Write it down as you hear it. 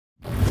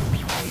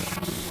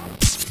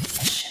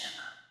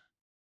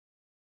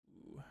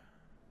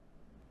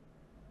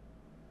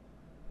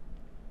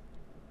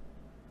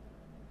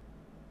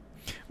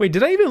Wait,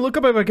 did I even look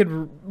up if I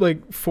could,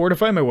 like,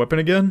 fortify my weapon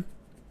again?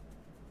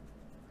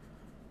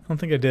 I don't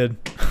think I did.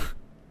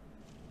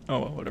 Oh,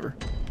 well, whatever.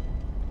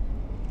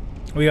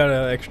 We got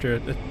an extra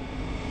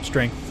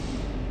strength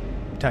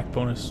attack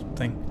bonus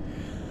thing.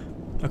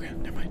 Okay,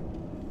 never mind.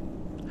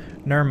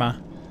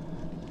 Nirma.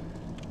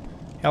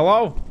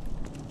 Hello?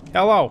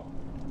 Hello?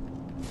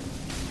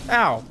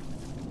 Ow!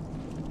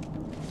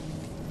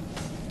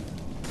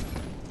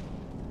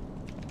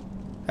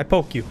 I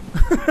poke you.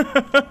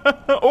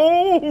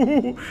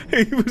 Oh!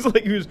 He was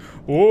like,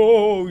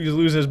 whoa! He was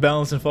losing his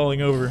balance and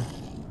falling over.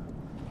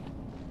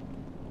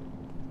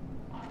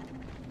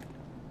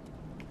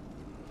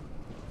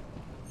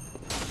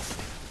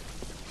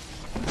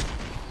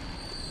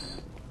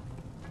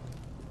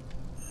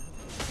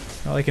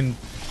 Well, I can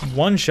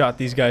one-shot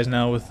these guys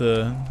now with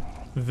the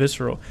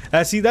visceral.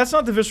 See, that's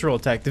not the visceral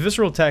attack. The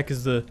visceral attack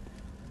is the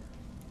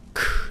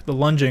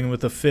lunging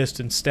with the fist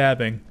and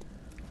stabbing.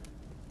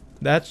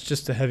 That's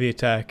just a heavy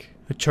attack.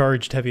 A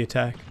charged heavy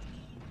attack.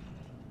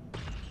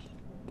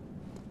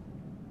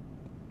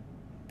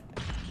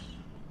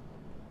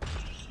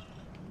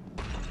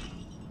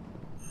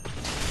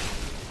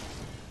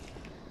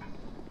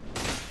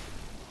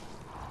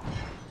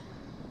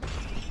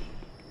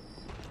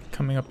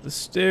 Coming up the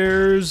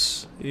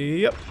stairs.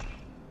 Yep.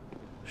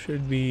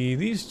 Should be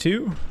these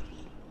two.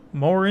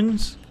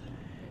 Morins.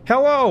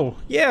 Hello!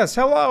 Yes,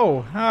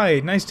 hello! Hi,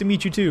 nice to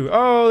meet you too.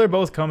 Oh, they're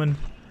both coming.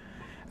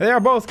 They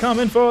are both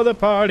coming for the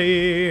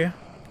party.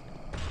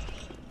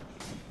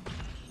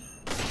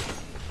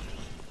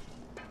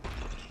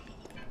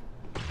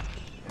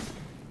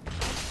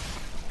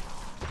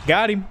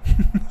 Got him.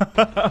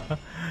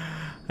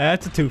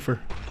 That's a twofer.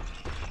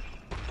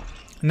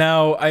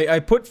 Now,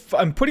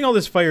 I'm putting all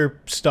this fire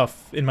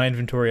stuff in my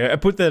inventory. I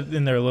put that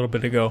in there a little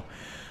bit ago.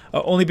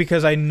 Only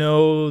because I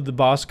know the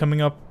boss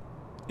coming up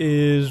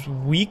is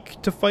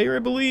weak to fire, I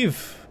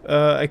believe.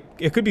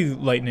 It could be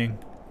lightning.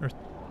 Or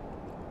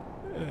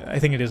I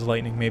think it is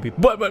lightning, maybe.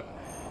 But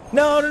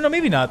no,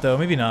 maybe not though.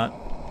 Maybe not.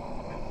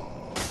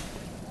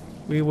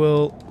 We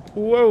will.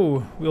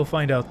 Whoa, we'll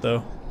find out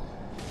though.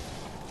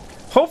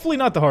 Hopefully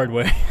not the hard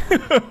way.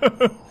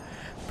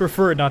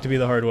 Prefer it not to be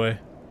the hard way.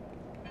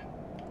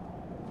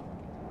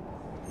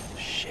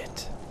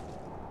 Shit.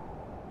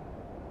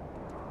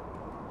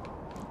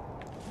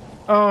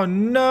 Oh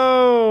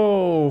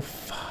no!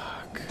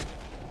 Fuck.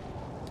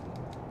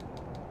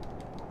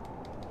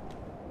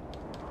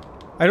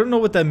 I don't know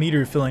what that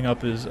meter filling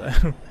up is.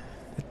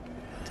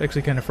 It's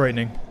actually kind of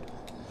frightening.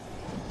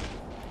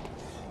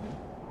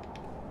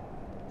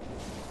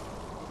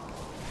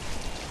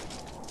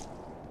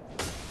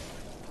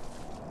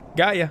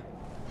 Got ya.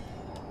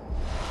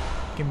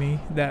 Give me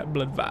that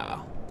blood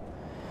vial.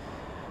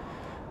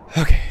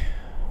 Okay.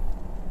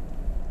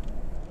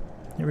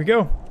 Here we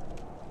go.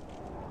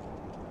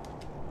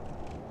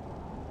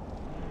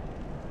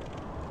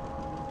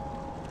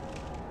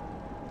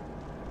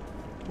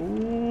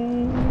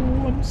 Ooh,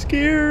 I'm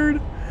scared.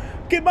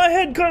 Get my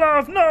head cut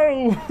off.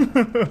 No.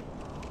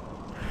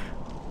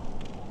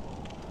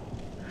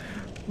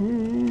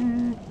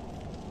 Ooh.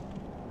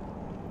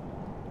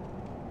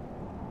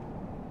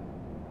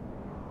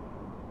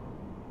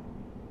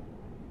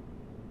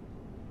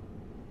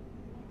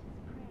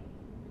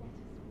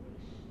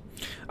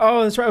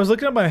 Oh, that's right. I was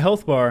looking at my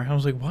health bar. I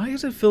was like, why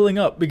is it filling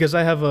up? Because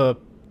I have a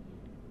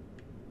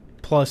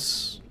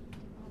plus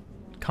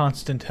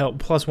constant health,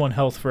 +1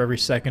 health for every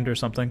second or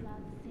something.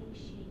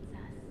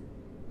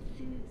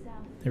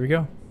 There we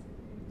go.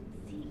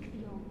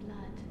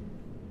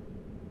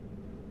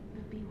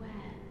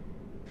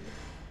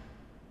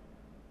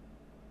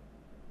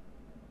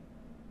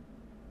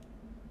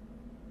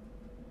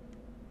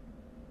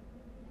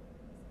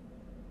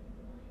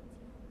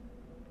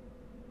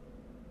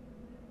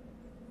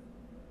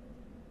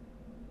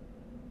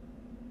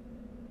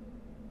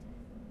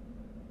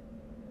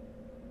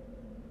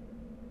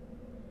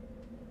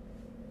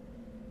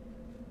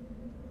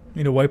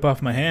 Need to wipe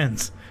off my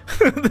hands.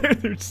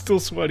 they're still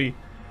sweaty.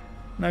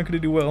 Not gonna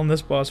do well on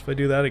this boss if I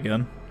do that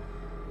again.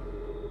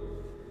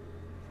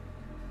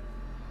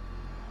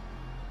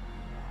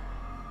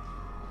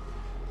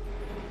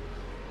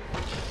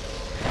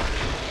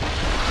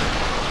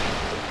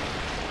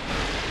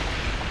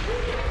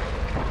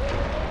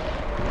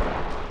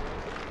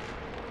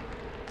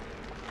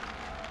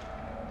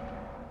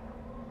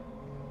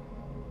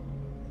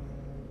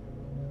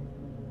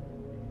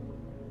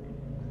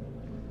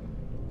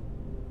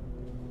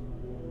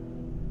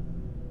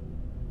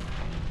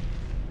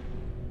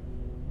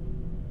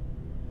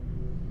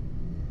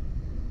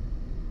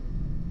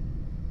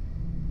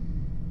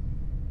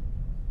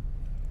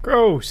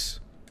 Gross.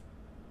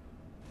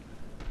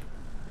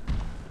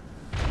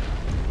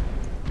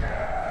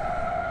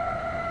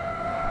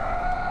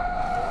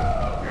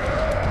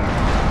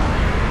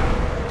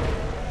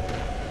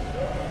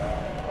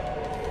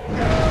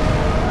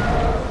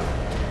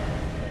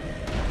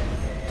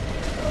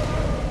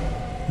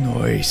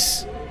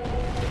 Nice.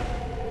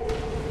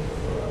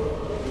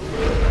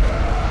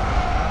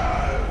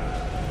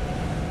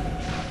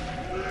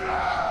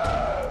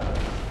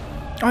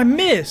 I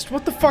missed!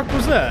 What the fuck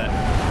was that?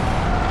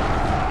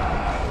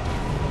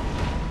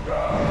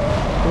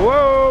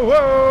 Whoa,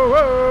 whoa,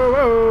 whoa,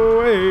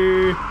 whoa,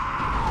 hey.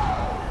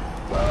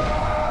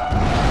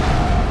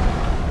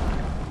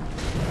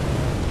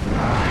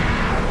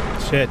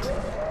 Shit.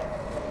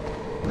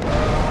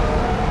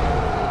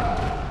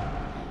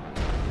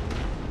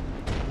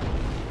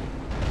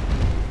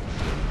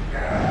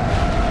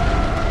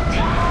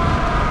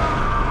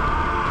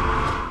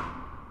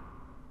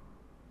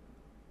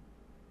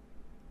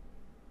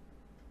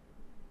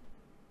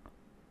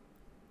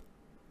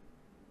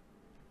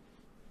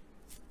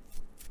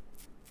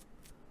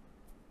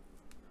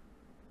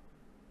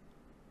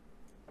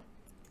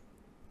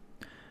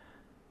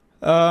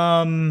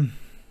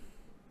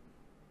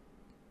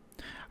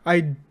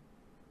 I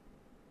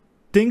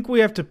think we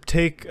have to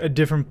take a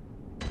different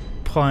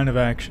plan of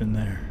action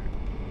there.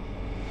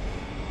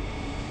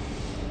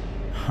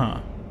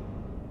 Huh.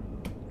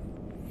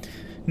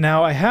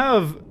 Now I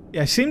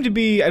seem to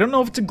be, I don't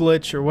know if it's a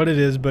glitch or what it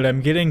is, but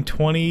I'm getting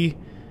 20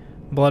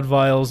 blood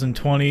vials and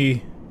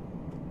 20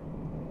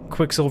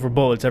 quicksilver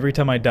bullets every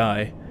time I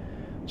die.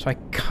 So I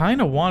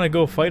kind of want to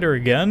go fight her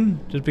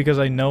again, just because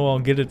I know I'll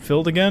get it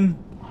filled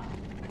again.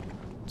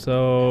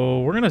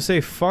 So we're gonna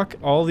say fuck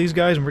all these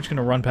guys and we're just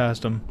gonna run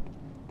past them.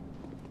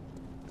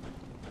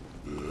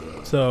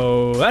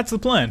 So that's the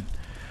plan.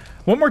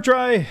 One more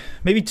try,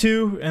 maybe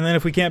two, and then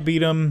if we can't beat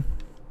them,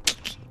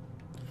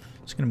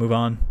 just gonna move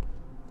on.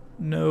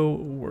 No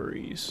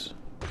worries.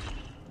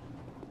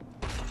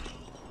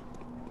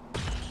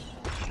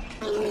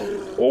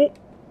 Oh!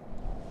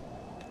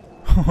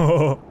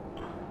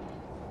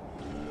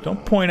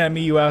 Don't point at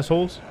me, you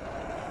assholes.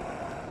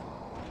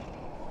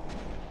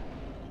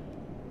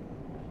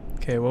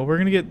 Okay, well, we're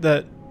gonna get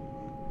that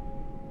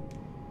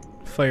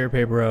fire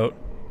paper out.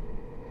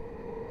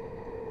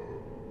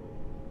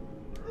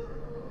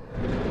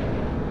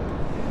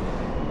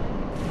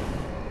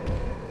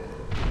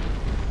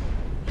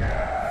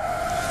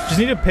 Just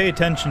need to pay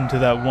attention to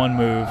that one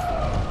move.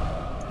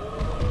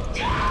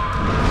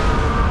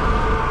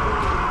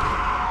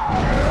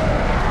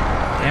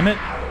 Damn it.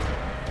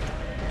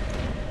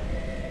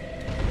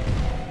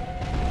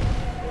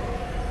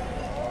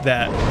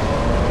 That.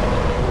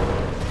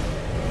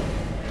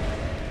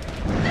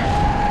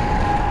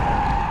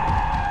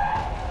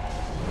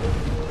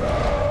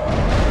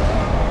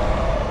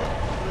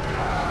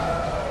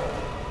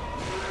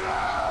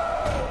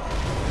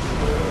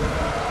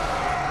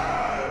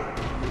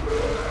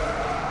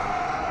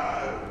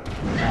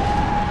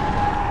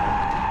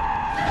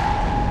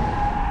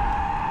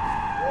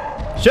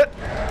 Shit!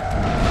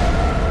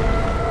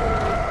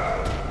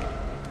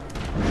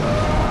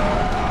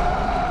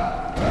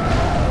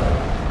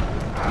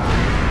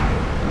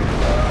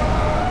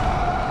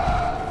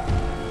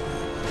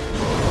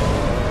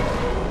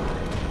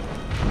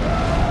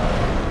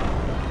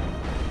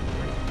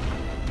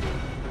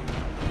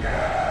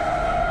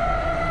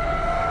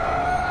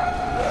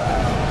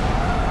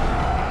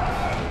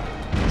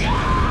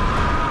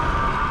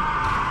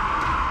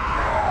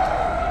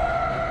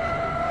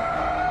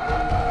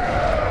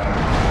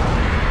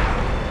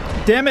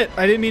 Damn it!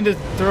 I didn't mean to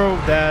throw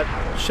that.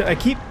 Why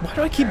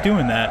do I keep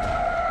doing that?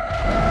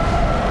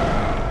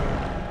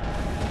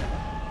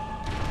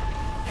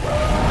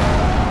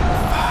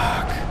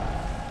 Fuck.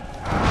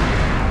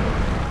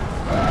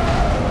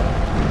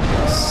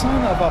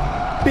 Son of a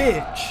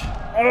bitch.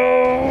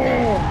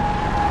 Oh!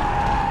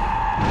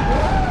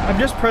 I'm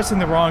just pressing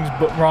the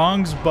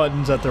wrongs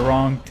buttons at the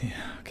wrong... Yeah,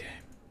 okay.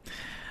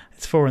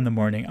 It's 4 in the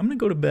morning. I'm gonna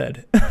go to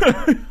bed.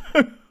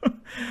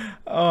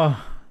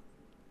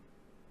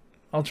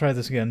 I'll try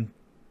this again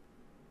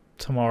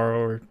tomorrow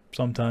or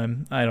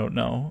sometime. I don't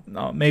know.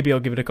 Maybe I'll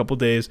give it a couple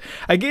days.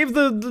 I gave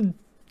the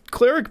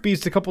cleric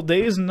beast a couple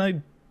days and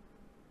I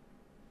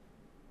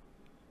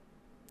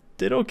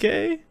did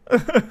okay.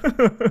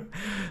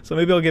 So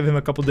maybe I'll give him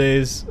a couple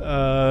days.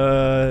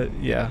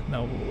 Yeah,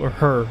 no, or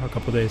her a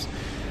couple days.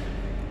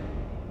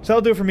 So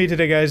that'll do it for me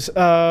today, guys.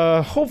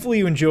 Hopefully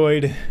you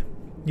enjoyed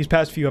these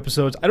past few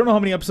episodes. I don't know how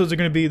many episodes are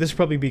going to be. This will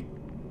probably be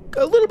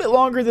a little bit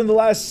longer than the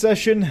last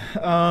session.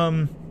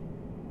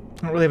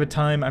 I don't really have a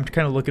time. I'm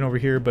kind of looking over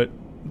here, but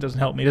it doesn't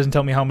help me. It doesn't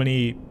tell me how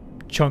many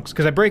chunks,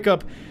 because I break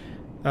up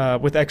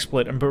with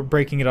XSplit. I'm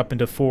breaking it up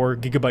into 4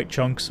 gigabyte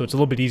chunks, so it's a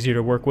little bit easier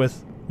to work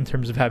with in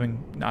terms of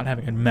not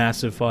having a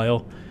massive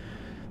file.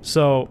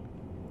 So,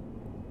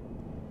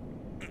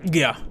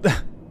 yeah.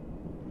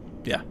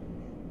 Yeah.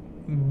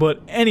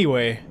 But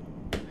anyway,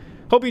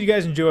 hope you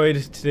guys enjoyed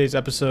today's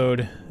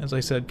episode. As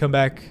I said, come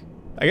back,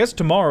 I guess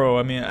tomorrow.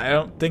 I mean, I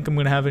don't think I'm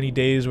going to have any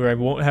days where I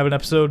won't have an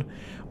episode.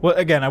 Well,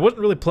 again, I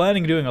wasn't really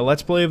planning doing a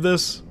Let's Play of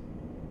this.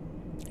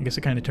 I guess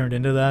it kind of turned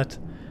into that.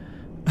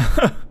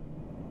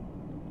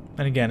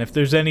 And again, if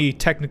there's any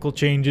technical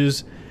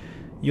changes,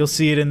 you'll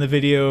see it in the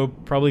video,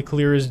 probably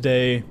clear as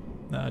day,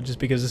 just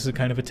because this is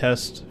kind of a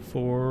test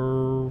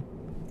for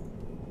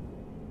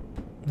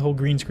the whole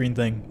green screen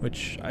thing,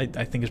 which I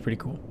think is pretty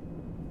cool.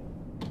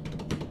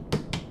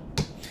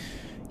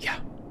 Yeah.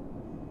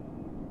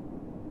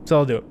 So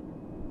I'll do it.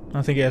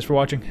 Thank you guys for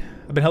watching.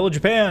 I've been Hello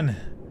Japan,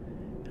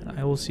 and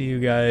I will see you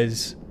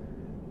guys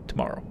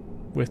tomorrow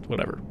with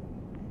whatever,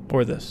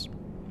 or this,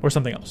 or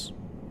something else.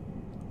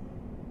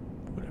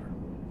 Whatever.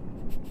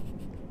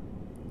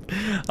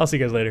 I'll see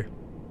you guys later.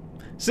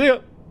 See ya.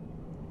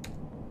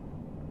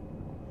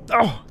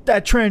 Oh,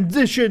 that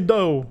transition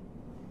though.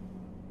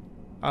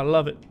 I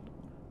love it.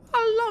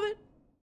 I love it.